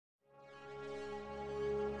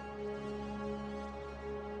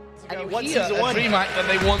And he won season one. A DreamHack that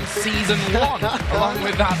they won season one, along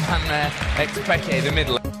with that man Xpeke, the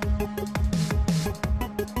middle.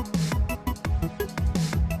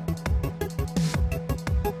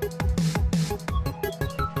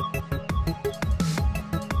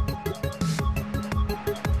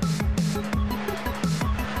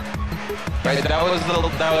 Right, that was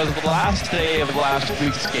the last day of last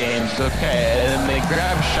week's games. Okay, and then they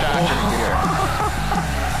grab Xpeke here.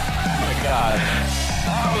 Oh my God,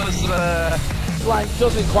 that was Line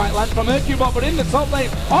doesn't quite land from Hercubot, but in the top lane,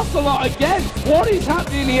 Ocelot again. What is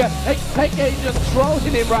happening here? Xpeke just trolling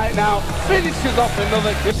him right now. Finishes off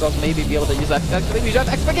another kill. So maybe be able to use that.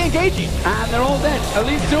 Xpeke engaging. And they're all dead. At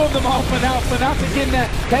least two of them are for now. Fnatic in there.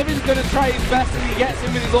 Kevin's going to try his best and he gets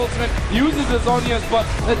him with his ultimate. Uses the Zhonya's, but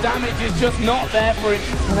the damage is just not there for him.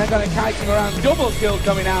 And they're going to kite him around. Double kill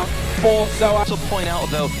coming out for So. also point out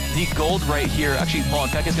though, the gold right here. Actually, hold on,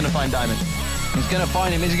 Peke's going to find Diamond. He's going to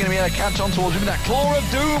find him. Is he going to be able to catch on towards him? That Claw of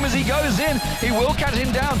Doom as he goes in. He will catch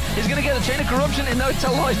him down. He's going to get a Chain of Corruption. No,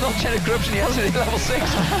 tell lies, not Chain of Corruption. He has it at level 6. I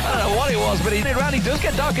don't know what it was, but he did around. He does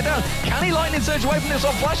get darker down. Can he lightning surge away from this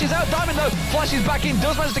one? Flashes out. Diamond though. Flashes back in.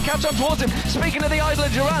 Does manage to catch on towards him. Speaking of the Idler,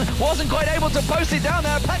 Duran wasn't quite able to post it down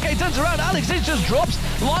there. Peke turns around. Alex it just drops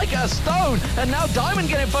like a stone. And now Diamond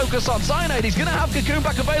getting focused on Cyanide. He's going to have Cocoon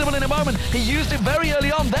back available in a moment. He used it very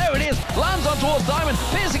early on. There it is. Lands on towards Diamond.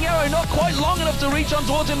 Piercing arrow not quite long enough to reach on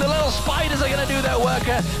towards him. The little spiders are going to do their work,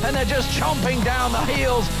 and they're just chomping down the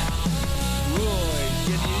heels. Roy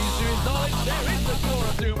getting used to his knowledge. There is the Claw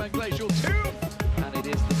of Doom and Glacial Tomb, and it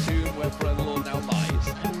is the tomb where Brotherlord now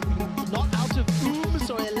lies. Not out of boom,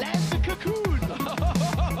 so it lands the Cocoon.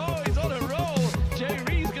 He's on a roll.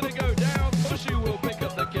 Jerry's going to go down. Pushu will pick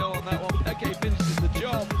up the kill on that one. Peke finishes the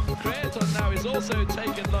job. Creaton now is also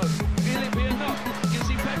taken low. Will it be enough? You can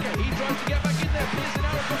see Peke. He tries to get back in there. Piercing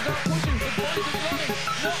arrow comes out. Pushing. The boys is running.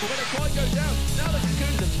 Not going to quite go down. Now the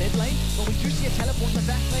Cocoon. The mid lane, but we do see a teleport in the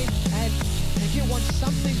back lane, and Peke wants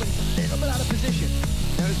something, but he's a little bit out of position.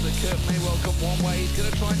 Knows the curve may well come one way. He's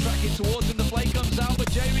going to try and track it towards him. The play comes out,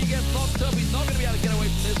 but Jerry gets knocked up. He's not going to be able to get away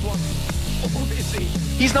from this one. Oh, is he?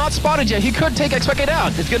 He's not spotted yet. He could take Xpeke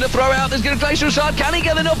down. He's going to throw out. There's going to Glacial Shard. Can he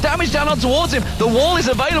get enough damage down on towards him? The wall is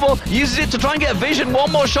available. Uses it to try and get vision.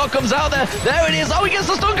 One more shot comes out there. There it is. Oh, he gets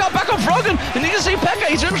the stun guard back on Froggen. And you can see Peke.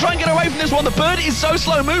 He's going to try and get away from this one. The bird is so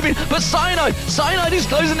slow moving. But Cyanide is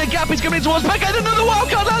closing the gap. He's coming towards Peke. Another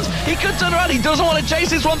wildcard lands. He could turn around. He doesn't want to chase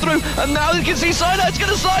this one through. And now you can see Cyanide's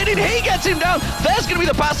going to slide in. He gets him down. There's going to be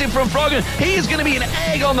the passive from Froggen. He is going to be an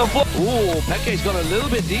egg on the floor. Ooh, Peke's gone a little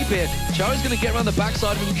bit deep here. Chara's going to get around the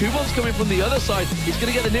backside of him. Kubon's coming from the other side. He's going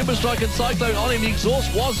to get the Nimbus Strike and Cyclone on him. The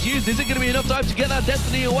exhaust was used. Is it going to be enough time to get that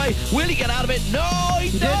Destiny away? Will he get out of it? No,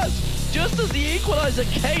 he does! Just as the equalizer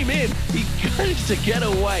came in, he managed to get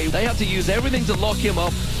away. They have to use everything to lock him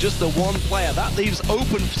up. Just the one player. That leaves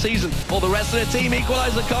open season for the rest of the team.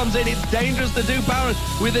 Equalizer comes in. It's dangerous to do Baron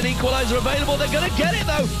with an equalizer available. They're going to get it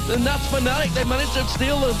though. And that's Fnatic. They managed to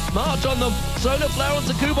steal the march on them. Solar Flare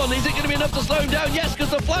onto Kubon. Is it going to be enough to slow him down? Yes,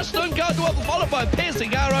 because the flash stun guard will followed by a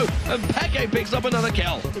piercing arrow. And Peke picks up another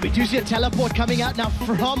kill. We do see a teleport coming out now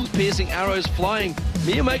from Piercing arrows flying.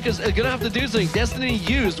 Mia Makers are going to have to do something. Destiny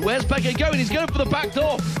used. Where's Peke going? He's going for the back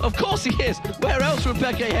door. Of course he is. Where else would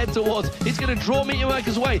Peke head towards? He's going to draw Meteor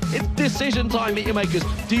Makers away. It's decision time, Meteor Makers.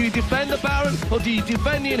 Do you defend the Baron or do you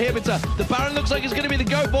defend the inhibitor? The Baron looks like it's going to be the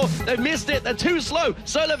go for. They missed it. They're too slow.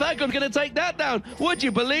 Solar Vacuum going to take that down. Would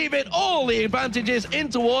you believe it? All the advantages in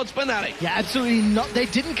towards Fnatic. Yeah, absolutely not. They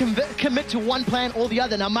didn't commit to one plan or the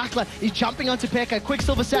other. Now Makla is jumping onto Peke.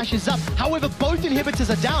 Quicksilver Sash is up. However, both inhibitors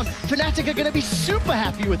are down. Fnatic are going to be super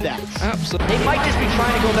happy with that. Absolutely. They might just be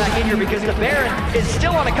trying to go back in here because the Baron is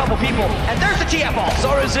still on a couple people, and there's the TF ball.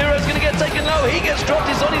 Zoro Zero's going to get taken low. He gets dropped.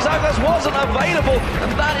 His on his eyeglass wasn't available,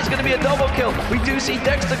 and that is going to be a double kill. We do see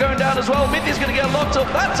Dexter going down as well. Mythi's going to get locked up.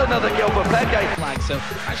 That's another kill for Peke. So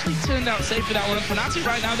actually turned out safe for that one. And Fnatic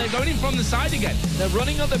right now, they're going in from the side again. They're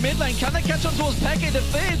running up the mid lane. Can they catch on towards Peke? The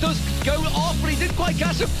fear does go off, but he didn't quite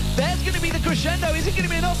catch him. There's going to be the crescendo. Is it going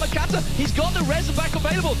to be enough? Makata, he's got the res back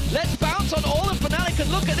available. Let's bounce on all of Fnatic, and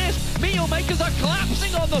look at this. Meteor Makers are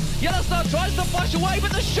collapsing on them. Yellowstar tries to flash away,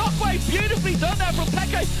 but the shockwave beautifully done there from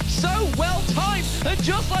Peke. So well timed, and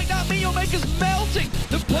just like that, Meteor Makers melting.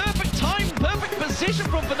 The perfect time, perfect position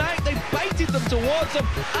from Fnatic. They baited them towards them,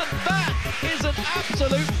 and that is an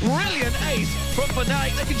absolute brilliant ace from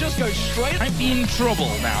Fnatic. They can just go straight. Might be in trouble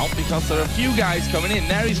now because there are a few guys coming in.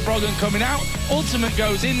 There is Froggen coming out. Ultimate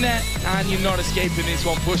goes in there, and you're not escaping this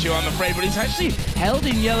one, Pushu, I'm afraid. But it's actually held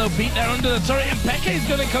in yellow beat there under the turret, and Xpeke is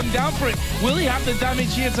going to come down for it. Will he have the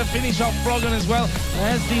damage here to finish off Froggen as well?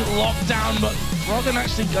 There's the lockdown, but Froggen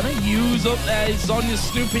actually going to use up there. Zhonya's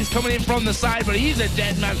Snoopy's coming in from the side, but he's a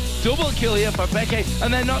dead man. Double kill here for Xpeke,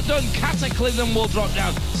 and they're not done. Cataclysm will drop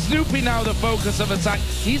down. Snoopy now the focus of attack.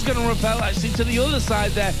 He's going to repel actually to the other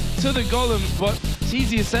side there, to the golems, but it's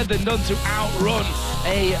easier said than done to outrun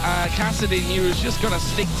a Kassadin who is just going to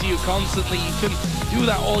stick to you constantly. You can do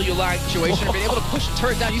that all you like. Situation, being able to push the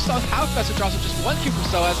turret down. You saw how fast it drops with just one Q from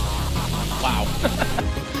Soaz. Wow.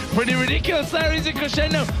 Pretty ridiculous there. Is a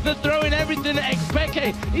crescendo. They're throwing everything at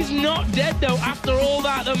Xpeke. He's not dead though. After all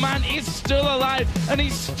that, the man is still alive, and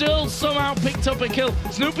he's still somehow picked up a kill.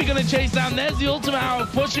 Snoopy gonna chase down. There's the ultimate out of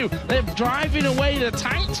Pushu. They're driving away the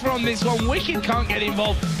tanks from this one. Wicked can't get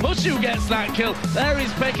involved. Pushu gets that kill. There is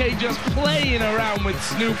Xpeke just playing around with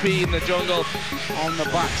Snoopy in the jungle. On the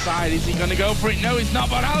backside, is he gonna go for it? No, he's not,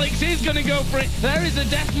 but Alex is gonna go for it. There is a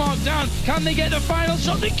death mark down. Can they get the final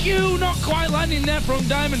shot? The Q not quite landing there from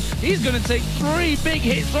Diamond. He's going to take 3 big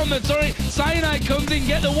hits from the turret. Cyanide comes in,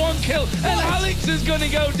 get the 1 kill, and Alex is going to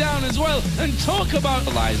go down as well. And talk about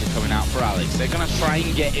Eliza coming out for Alex. They're going to try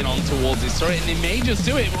and get in on towards this turret, and they may just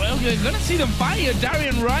do it. Well, you're going to see them fight here.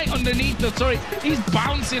 Darian right underneath the turret. He's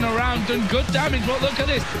bouncing around, done good damage, but look at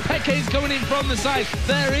this. Xpeke's coming in from the side.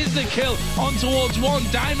 There is the kill on towards 1.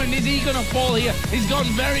 Diamond, is he going to fall here? He's gone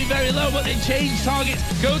very, very low, but they change targets.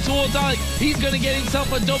 Go towards Alex. He's going to get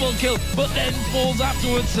himself a double kill, but then falls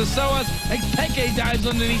afterwards to Soaz. Xpeke dives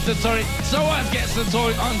underneath the turret. Soaz gets the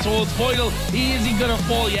turret on towards Voidal. Is he going to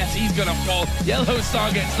fall? Yes, he's going to fall. Yellow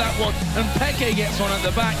Star gets that one, and Xpeke gets one at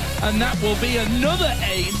the back, and that will be another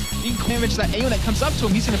ace. Damage that anyone that comes up to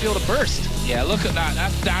him, he's going to be able to burst. Yeah, look at that.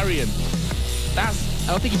 That's Darian.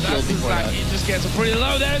 I don't think he killed before that. He just gets pretty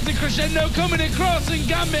low. There's the crescendo coming across, and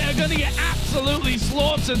Gambit are going to get absolutely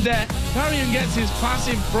slaughtered there. Darian gets his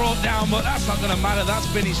passive brought down, but that's not going to matter. That's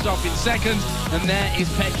finished off in seconds, and there is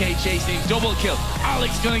Xpeke chasing double kill.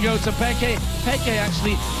 Alex going to go to Xpeke. Xpeke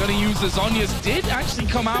actually going to use the Zhonya's. Did actually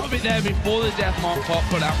come out of it there before the death mark pop,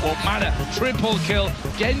 but that won't matter. Triple kill.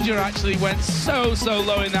 Genja actually went so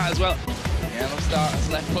low in that as well. Yellow Star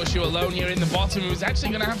has left Pushu alone here in the bottom, who's actually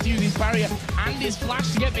going to have to use his barrier and his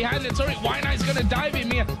flash to get behind the turret. White Knight's going to dive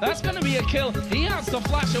in here. That's going to be a kill. He has to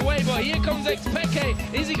flash away, but here comes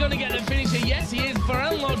Xpeke. Is he going to get the finisher? Yes, he is.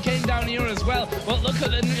 Lord came down here as well, but look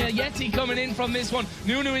at the Yeti coming in from this one.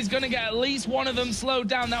 Nunu is going to get at least one of them slowed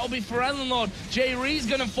down. That will be Lord. Jay Ree's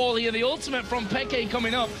going to fall here. The ultimate from Xpeke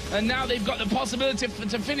coming up, and now they've got the possibility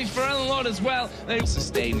to finish Lord as well. They're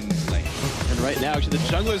sustaining this lane. And right now, actually, the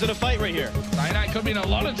jungler's in a fight right here. Cyanide could be in a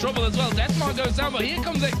lot of trouble as well. Deathmark goes down, but here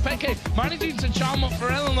comes Xpeke managing to charm up for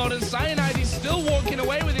Lord, and Cyanide is still walking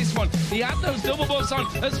away with this one. He had those double buffs on.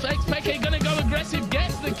 As Xpeke going to go aggressive,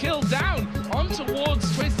 gets the kill down on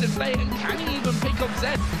towards Twisted Fate, and can he even pick up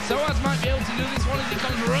Zed? Soaz might be able to do this one as he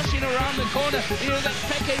comes rushing around the corner. Here is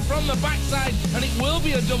Xpeke from the backside, and it will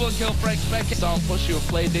be a double kill for Xpeke. Sound Pushu have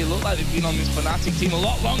played. They look like they've been on this Fnatic team a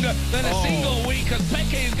lot longer than a single week, because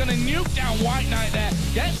Xpeke is going to nuke down White Knight there.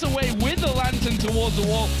 Gets away with the lantern towards the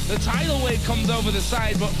wall. The tidal wave comes over the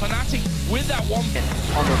side, but Fnatic with that one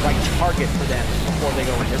on the right target for them before they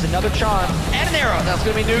go in. There's another charm and an arrow. That's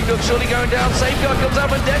going to be Nuke surely going down. Safeguard comes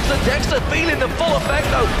out with Dexter. Dexter feeling the full effect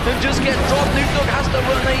though, and just get dropped. Nuke has to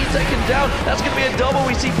run there. He's taken down. That's going to be a double.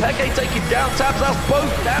 We see Xpeke taking down Taps. That's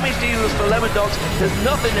both damage dealers for Lemon Dogs. There's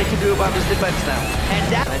nothing they can do about this defense now.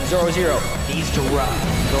 And 0-0 needs to run.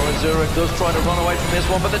 Zoro does try to run away from this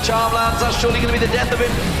one, but the charm lands. That's surely going to be the death of him.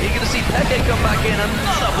 You're going to see Xpeke come back in.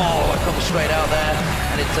 Another ball that comes straight out there,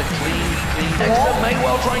 and it's a clean. Dexter may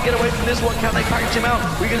well try and get away from this one. Can they package him out?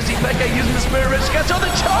 We're going to see Xpeke using the Spirit Red Sketch on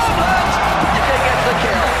the charm lands. Xpeke gets the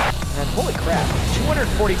kill. And holy crap,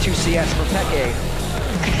 242 CS for Xpeke.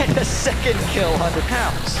 And a second kill, 100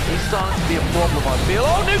 pounds. He's starting to be a problem, I feel.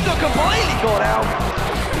 Oh, Nuke completely got out.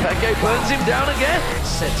 Xpeke burns him down again.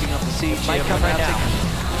 Setting up the siege Might come right now.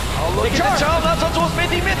 Oh, look at the charm. That's on towards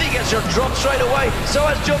Mithy. Mithy gets your drop straight away.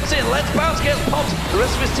 Soaz jumps in. Let's Bounce gets popped. The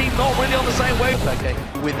rest of his team not really on the same wave. Xpeke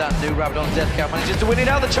with that new Rabadon Death Cap manages to win it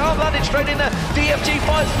out. The charm landed straight in there. DFG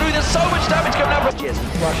fires through. There's so much damage coming out. He is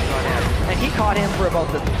rushing on him. And he caught him for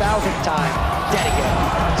about the 1000th time. Dead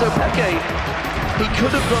again. So Xpeke, he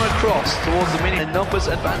could have gone across towards the minion numbers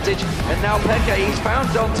advantage, and now Xpeke, he's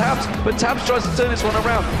found on Taps, but Taps tries to turn this one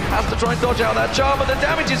around, has to try and dodge out that charm, but the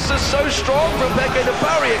damage is just so strong from Xpeke, the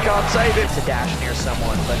barrier can't save it. To dash near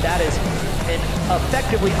someone, but that is an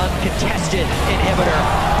effectively uncontested inhibitor.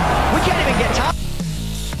 We can't even get time.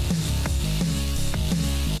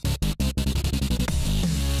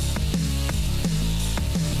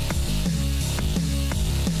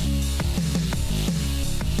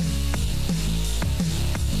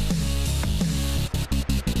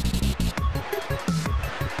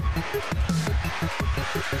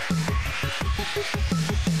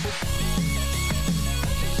 Bye.